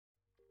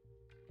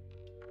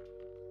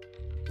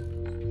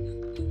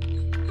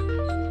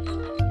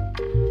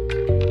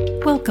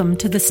Welcome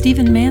to the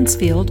Stephen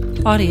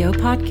Mansfield audio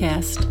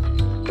podcast.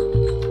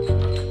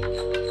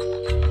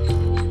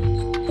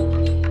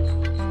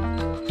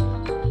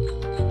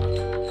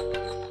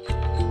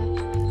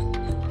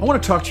 I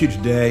want to talk to you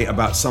today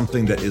about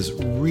something that is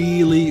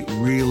really,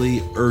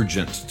 really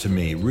urgent to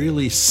me,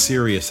 really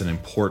serious and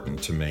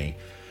important to me,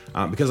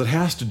 because it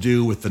has to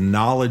do with the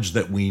knowledge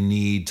that we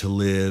need to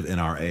live in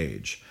our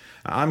age.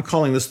 I'm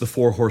calling this the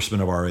four horsemen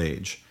of our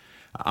age.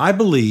 I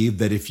believe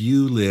that if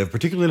you live,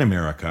 particularly in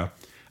America,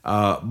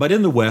 but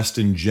in the West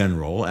in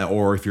general,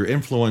 or if you're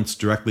influenced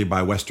directly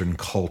by Western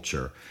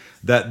culture,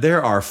 that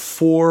there are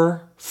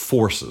four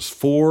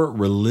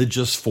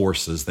religious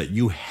forces that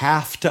you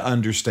have to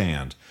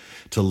understand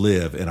to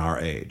live in our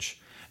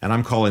age. And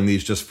I'm calling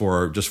these just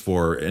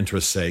for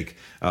interest's sake,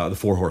 the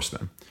four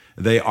horsemen.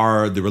 They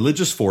are the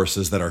religious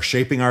forces that are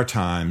shaping our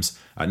times.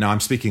 Now I'm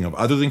speaking of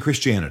other than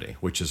Christianity,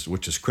 which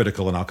is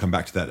critical, and I'll come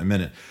back to that in a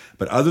minute.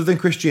 But other than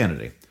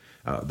Christianity,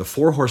 the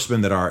four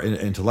horsemen that are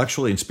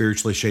intellectually and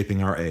spiritually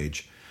shaping our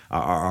age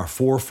are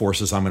four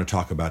forces I'm going to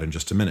talk about in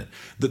just a minute.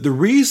 The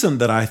reason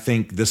that I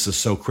think this is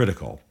so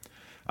critical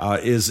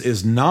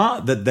is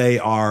not that they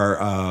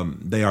are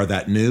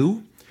that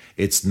new.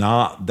 It's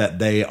not that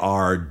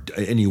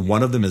any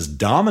one of them is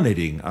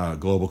dominating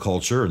global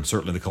culture and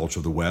certainly the culture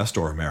of the West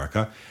or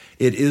America.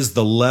 It is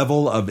the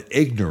level of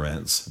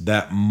ignorance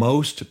that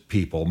most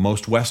people,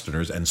 most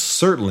Westerners, and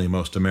certainly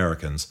most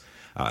Americans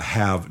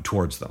have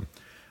towards them.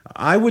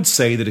 I would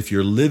say that if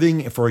you're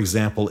living, for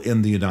example,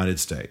 in the United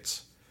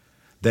States,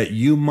 that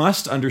you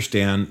must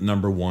understand,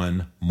 number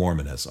one,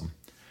 Mormonism.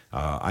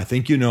 I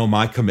think you know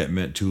my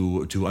commitment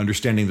to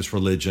understanding this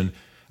religion.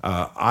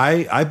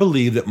 I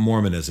believe that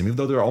Mormonism, even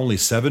though there are only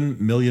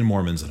 7 million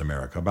Mormons in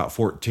America, about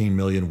 14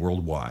 million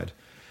worldwide,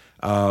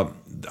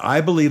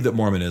 I believe that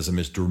Mormonism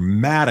is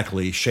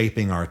dramatically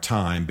shaping our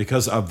time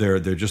because of their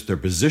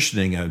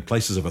positioning in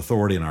places of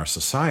authority in our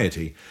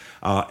society,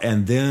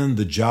 and then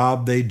the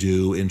job they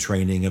do in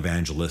training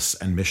evangelists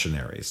and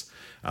missionaries.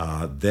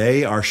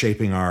 They are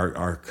shaping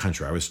our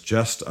country. I was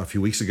just a few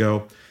weeks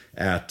ago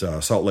at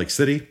Salt Lake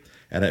City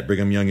and at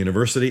Brigham Young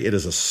University. It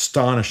is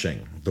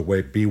astonishing the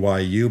way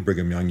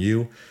Brigham Young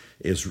U,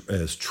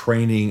 is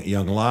training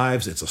young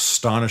lives. It's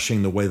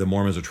astonishing the way the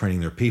Mormons are training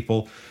their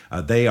people.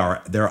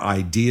 Their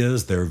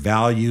ideas, their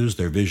values,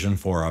 their vision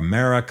for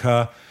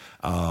America,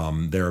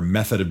 their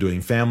method of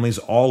doing families,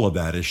 all of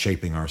that is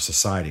shaping our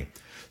society.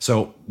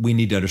 So we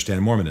need to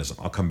understand Mormonism.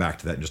 I'll come back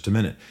to that in just a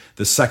minute.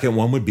 The second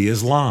one would be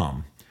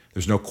Islam.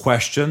 There's no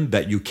question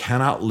that you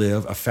cannot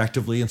live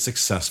effectively and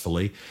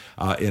successfully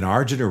in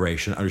our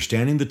generation,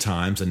 understanding the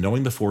times and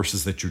knowing the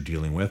forces that you're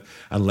dealing with,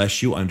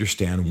 unless you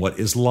understand what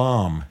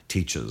Islam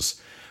teaches.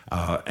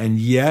 And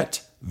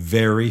yet,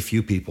 very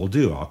few people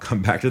do. I'll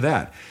come back to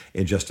that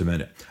in just a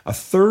minute. A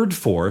third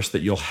force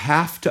that you'll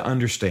have to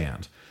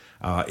understand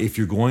if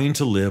you're going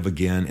to live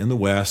again in the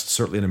West,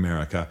 certainly in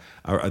America,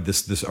 a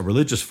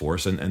religious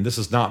force, and this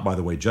is not, by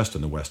the way, just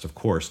in the West, of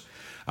course,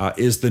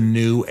 is the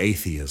new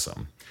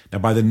atheism. Now,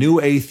 by the new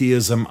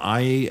atheism,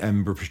 I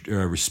am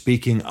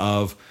speaking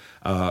of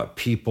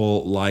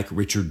people like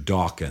Richard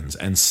Dawkins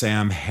and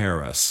Sam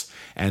Harris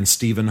and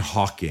Stephen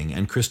Hawking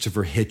and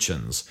Christopher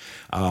Hitchens,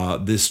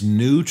 this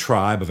new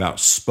tribe of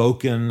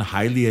outspoken,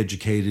 highly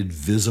educated,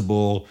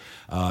 visible,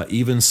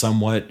 even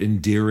somewhat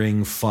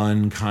endearing,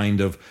 fun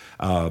kind of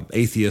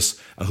atheists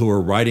who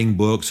are writing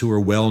books, who are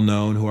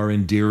well-known, who are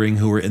endearing,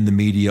 who are in the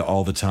media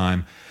all the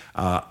time.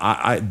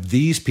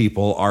 These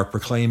people are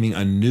proclaiming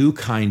a new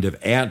kind of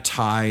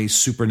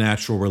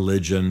anti-supernatural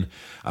religion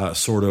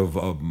sort of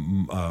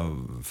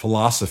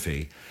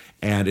philosophy,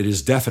 and it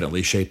is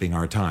definitely shaping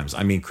our times.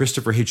 I mean,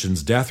 Christopher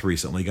Hitchens' death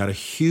recently got a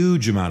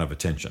huge amount of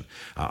attention.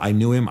 I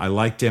knew him, I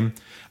liked him,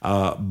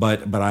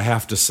 but I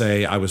have to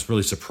say I was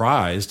really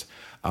surprised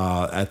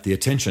at the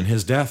attention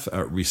his death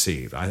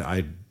received.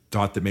 I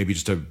thought that maybe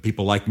just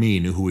people like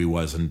me knew who he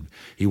was, and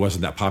he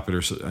wasn't that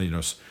popular,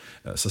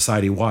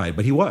 society-wide,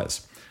 but he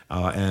was.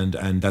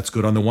 And that's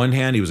good on the one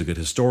hand. He was a good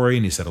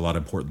historian. He said a lot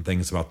of important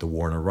things about the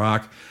war in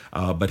Iraq.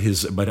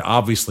 But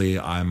obviously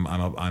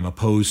I'm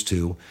opposed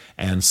to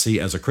and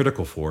see as a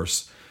critical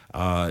force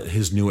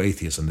his new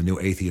atheism, the new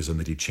atheism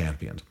that he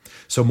championed.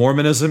 So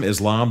Mormonism,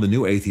 Islam, the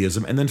new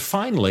atheism, and then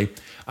finally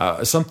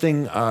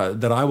something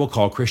that I will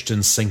call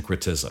Christian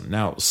syncretism.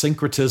 Now,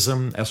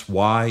 syncretism,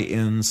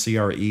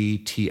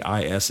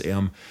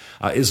 syncretism,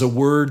 is a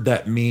word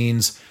that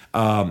means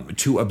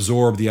to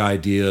absorb the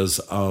ideas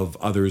of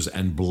others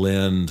and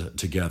blend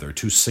together,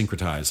 to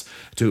syncretize.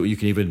 You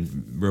can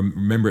even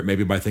remember it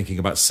maybe by thinking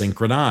about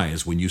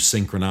synchronize. When you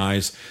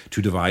synchronize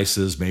two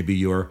devices, maybe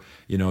your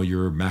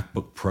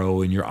MacBook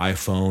Pro and your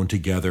iPhone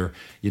together,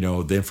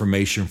 the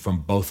information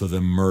from both of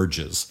them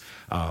merges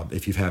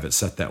if you have it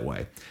set that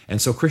way.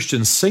 And so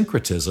Christian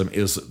syncretism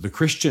is the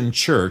Christian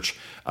church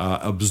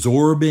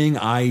absorbing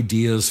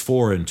ideas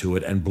foreign to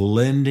it and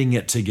blending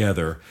it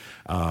together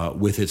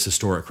with its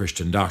historic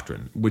Christian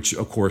doctrine, which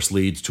of course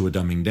leads to a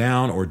dumbing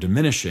down or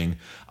diminishing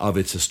of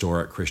its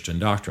historic Christian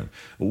doctrine.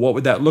 What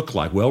would that look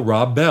like? Well,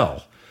 Rob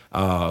Bell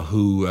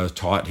who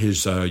taught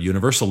his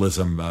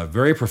universalism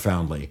very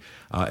profoundly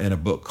in a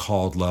book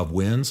called Love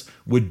Wins,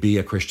 would be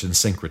a Christian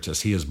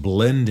syncretist. He is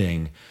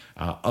blending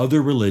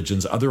other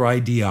religions, other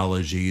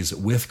ideologies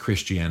with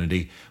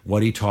Christianity.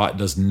 What he taught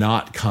does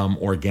not come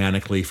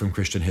organically from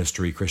Christian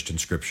history, Christian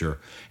scripture,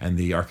 and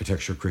the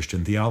architecture of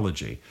Christian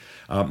theology.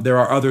 There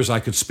are others I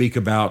could speak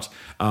about,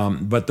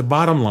 but the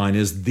bottom line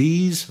is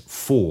these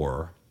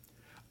four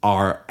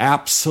are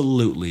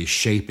absolutely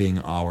shaping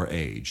our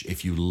age.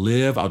 If you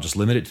live, I'll just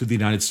limit it to the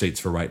United States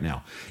for right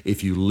now.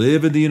 If you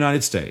live in the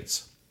United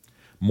States,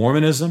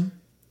 Mormonism,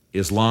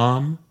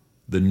 Islam,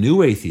 the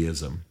New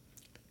Atheism,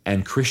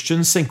 and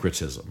Christian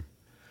syncretism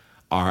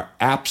are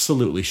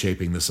absolutely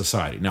shaping the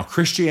society. Now,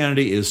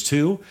 Christianity is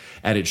too,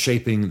 and it's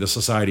shaping the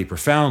society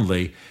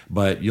profoundly,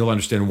 but you'll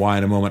understand why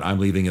in a moment. I'm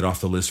leaving it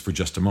off the list for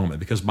just a moment,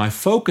 because my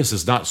focus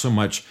is not so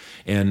much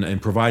in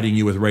providing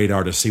you with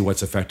radar to see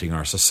what's affecting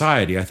our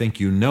society. I think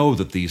you know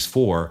that these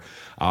four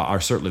are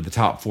certainly the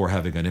top four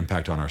having an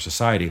impact on our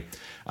society.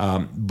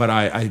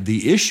 But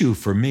the issue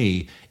for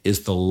me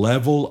is the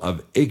level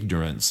of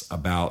ignorance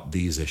about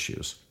these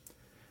issues.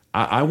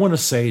 I want to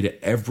say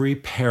to every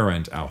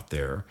parent out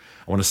there,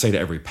 I want to say to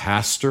every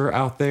pastor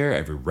out there,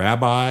 every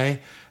rabbi,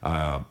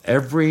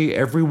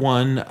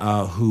 everyone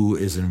who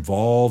is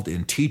involved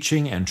in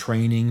teaching and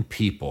training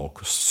people,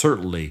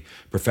 certainly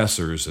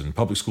professors and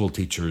public school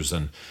teachers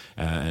and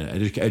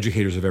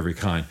educators of every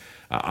kind,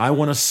 I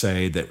want to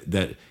say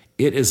that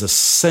it is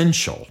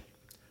essential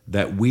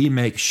that we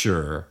make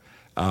sure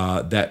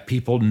that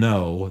people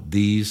know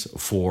these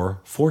four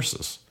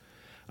forces.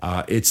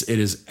 It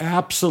is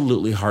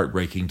absolutely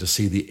heartbreaking to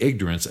see the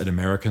ignorance in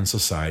American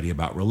society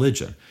about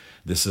religion.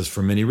 This is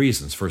for many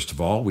reasons. First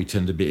of all, we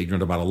tend to be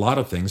ignorant about a lot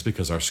of things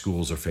because our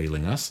schools are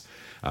failing us.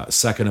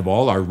 Second of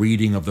all, our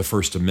reading of the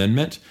First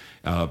Amendment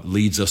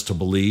leads us to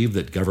believe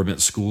that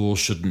government schools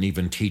shouldn't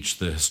even teach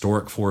the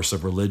historic force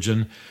of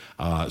religion,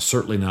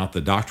 certainly not the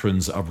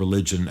doctrines of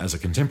religion as a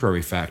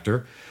contemporary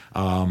factor.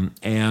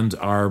 And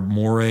our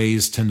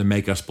mores tend to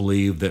make us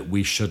believe that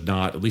we should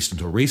not, at least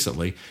until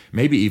recently,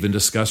 maybe even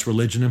discuss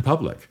religion in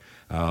public.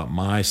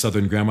 My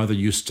Southern grandmother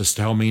used to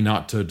tell me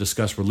not to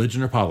discuss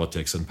religion or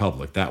politics in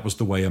public. That was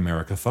the way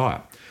America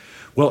thought.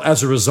 Well,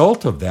 as a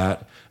result of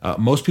that,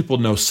 most people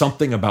know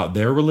something about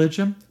their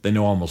religion. They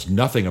know almost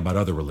nothing about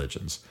other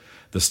religions.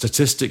 The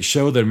statistics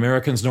show that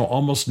Americans know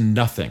almost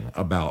nothing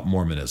about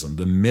Mormonism.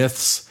 The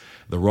myths,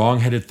 the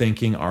wrong-headed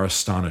thinking are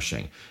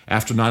astonishing.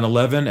 After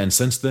 9/11 and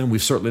since then,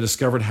 we've certainly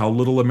discovered how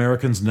little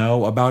Americans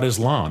know about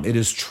Islam. It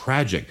is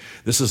tragic.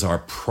 This is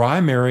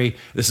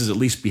at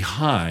least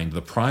behind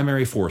the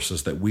primary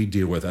forces that we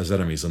deal with as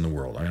enemies in the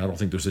world. I don't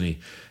think there's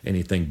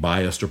anything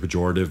biased or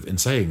pejorative in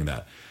saying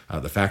that.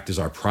 The fact is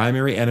our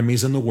primary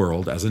enemies in the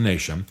world as a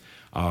nation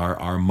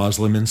are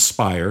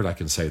Muslim-inspired. I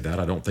can say that.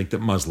 I don't think that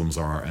Muslims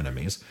are our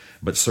enemies,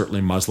 but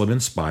certainly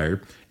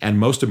Muslim-inspired. And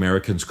most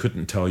Americans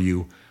couldn't tell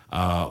you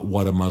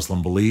what a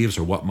Muslim believes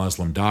or what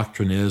Muslim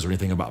doctrine is or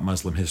anything about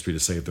Muslim history to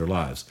save their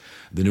lives.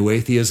 The New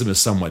Atheism is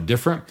somewhat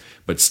different,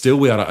 but still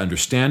we ought to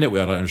understand it. We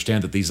ought to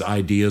understand that these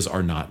ideas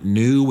are not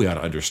new. We ought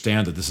to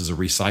understand that this is a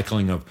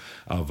recycling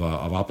of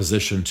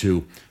opposition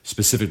to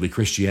specifically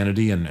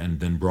Christianity and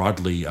then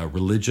broadly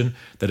religion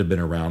that have been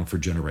around for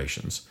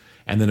generations.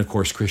 And then, of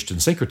course, Christian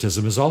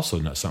syncretism is also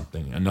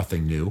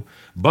nothing new,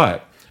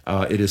 but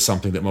it is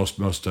something that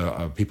most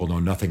people know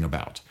nothing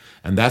about.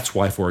 And that's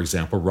why, for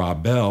example,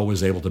 Rob Bell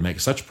was able to make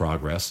such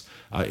progress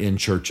in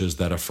churches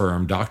that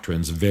affirm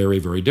doctrines very,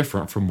 very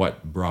different from what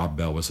Rob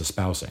Bell was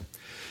espousing.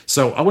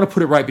 So I want to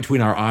put it right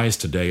between our eyes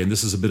today, and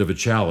this is a bit of a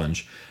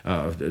challenge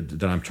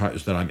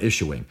that I'm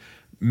issuing.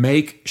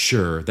 Make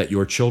sure that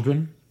your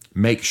children,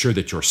 make sure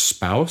that your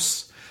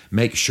spouse,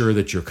 make sure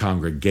that your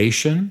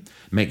congregation,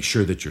 make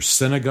sure that your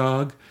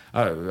synagogue,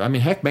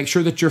 make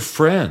sure that your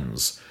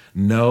friends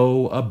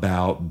know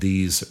about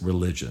these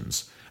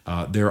religions.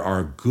 There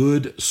are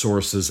good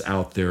sources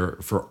out there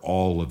for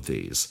all of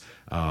these.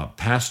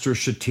 Pastors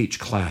should teach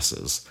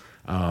classes.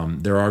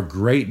 There are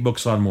great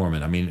books on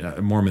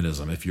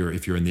Mormonism. If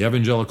you're in the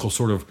evangelical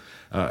sort of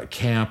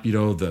camp,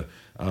 the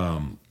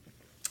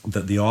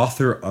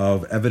author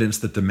of Evidence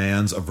That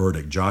Demands a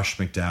Verdict, Josh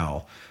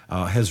McDowell,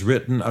 has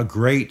written a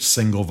great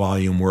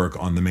single-volume work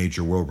on the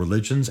major world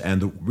religions. And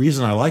the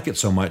reason I like it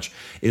so much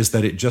is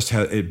that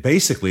it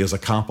basically is a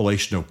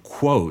compilation of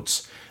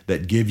quotes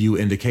that give you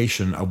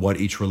indication of what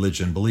each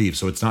religion believes.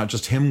 So it's not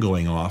just him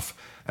going off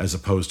as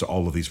opposed to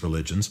all of these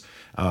religions.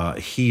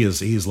 He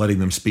is letting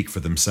them speak for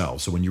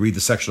themselves. So when you read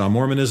the section on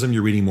Mormonism,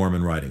 you're reading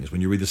Mormon writings.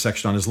 When you read the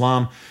section on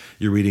Islam,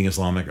 you're reading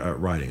Islamic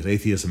writings,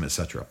 atheism,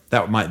 etc.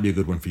 That might be a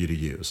good one for you to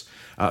use.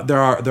 There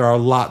are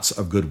lots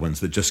of good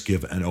ones that just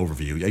give an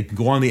overview. You can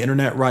go on the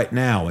internet right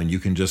now and you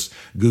can just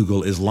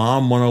Google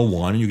Islam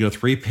 101 and you get a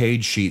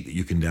 3-page sheet that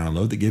you can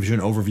download that gives you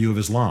an overview of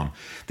Islam.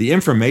 The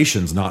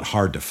information's not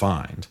hard to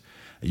find.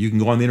 You can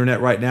go on the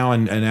internet right now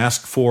and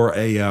ask for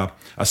a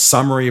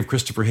summary of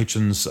Christopher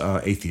Hitchens'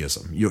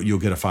 atheism. You'll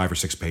get a 5 or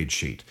 6 page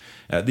sheet.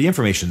 The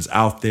information's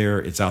out there.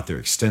 It's out there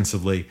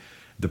extensively.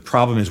 The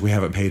problem is we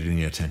haven't paid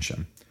any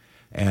attention.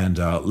 And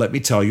let me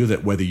tell you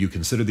that whether you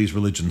consider these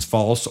religions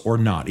false or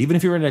not, even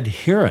if you're an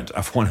adherent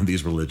of one of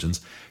these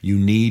religions, you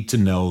need to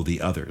know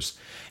the others.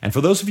 And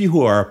for those of you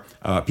who are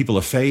people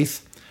of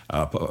faith,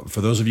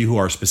 for those of you who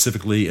are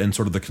specifically in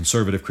sort of the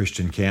conservative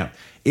Christian camp,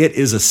 it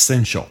is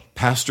essential.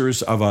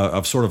 Pastors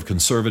of sort of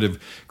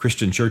conservative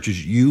Christian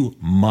churches, you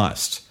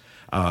must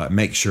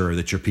make sure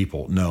that your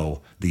people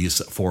know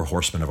these four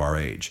horsemen of our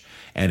age.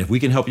 And if we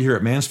can help you here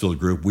at Mansfield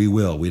Group, we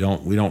will. We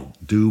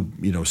don't do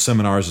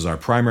seminars as our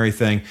primary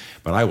thing,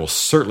 but I will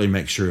certainly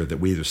make sure that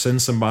we either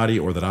send somebody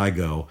or that I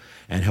go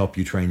and help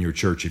you train your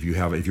church if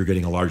you're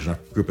getting a large enough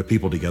group of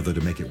people together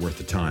to make it worth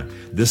the time.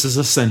 This is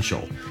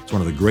essential. It's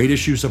one of the great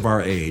issues of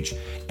our age,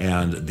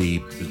 and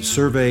the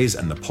surveys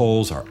and the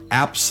polls are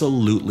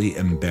absolutely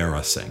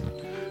embarrassing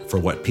for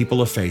what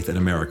people of faith in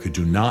America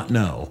do not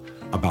know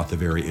about the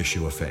very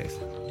issue of faith.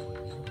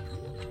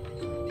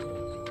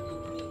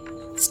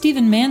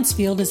 Stephen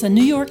Mansfield is a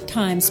New York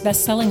Times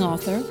best-selling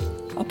author,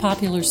 a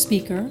popular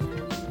speaker,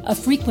 a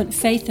frequent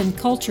faith and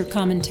culture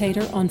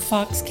commentator on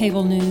Fox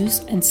Cable News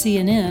and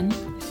CNN,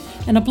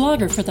 and a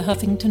blogger for the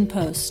Huffington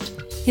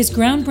Post. His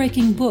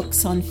groundbreaking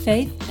books on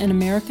faith and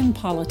American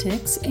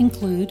politics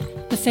include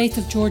The Faith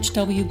of George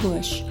W.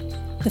 Bush,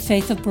 The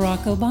Faith of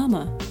Barack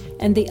Obama,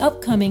 and the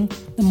upcoming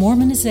The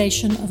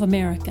Mormonization of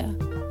America.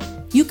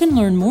 You can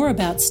learn more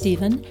about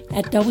Stephen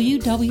at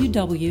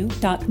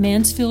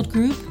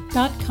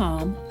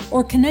www.mansfieldgroup.com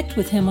or connect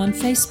with him on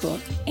Facebook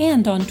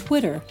and on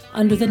Twitter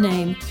under the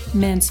name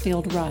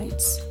Mansfield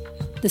Writes.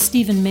 The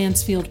Stephen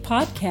Mansfield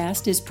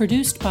podcast is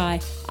produced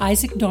by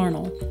Isaac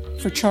Darnell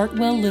for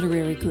Chartwell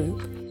Literary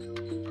Group.